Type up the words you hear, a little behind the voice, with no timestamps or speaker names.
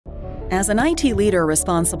As an IT leader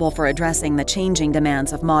responsible for addressing the changing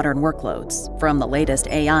demands of modern workloads, from the latest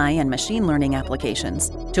AI and machine learning applications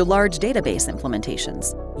to large database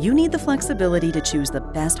implementations, you need the flexibility to choose the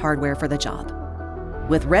best hardware for the job.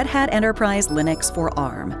 With Red Hat Enterprise Linux for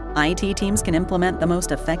ARM, IT teams can implement the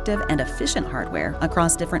most effective and efficient hardware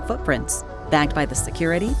across different footprints, backed by the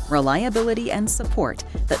security, reliability, and support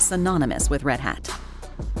that's synonymous with Red Hat.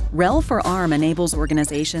 RHEL for ARM enables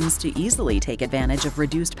organizations to easily take advantage of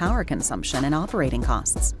reduced power consumption and operating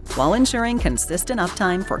costs, while ensuring consistent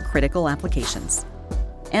uptime for critical applications.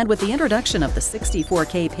 And with the introduction of the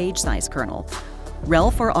 64K page size kernel,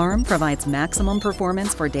 RHEL for ARM provides maximum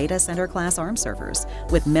performance for data center class ARM servers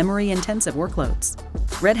with memory-intensive workloads.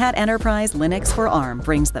 Red Hat Enterprise Linux for ARM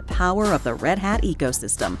brings the power of the Red Hat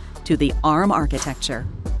ecosystem to the ARM architecture,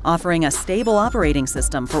 offering a stable operating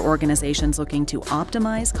system for organizations looking to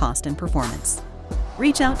optimize cost and performance.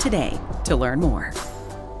 Reach out today to learn more.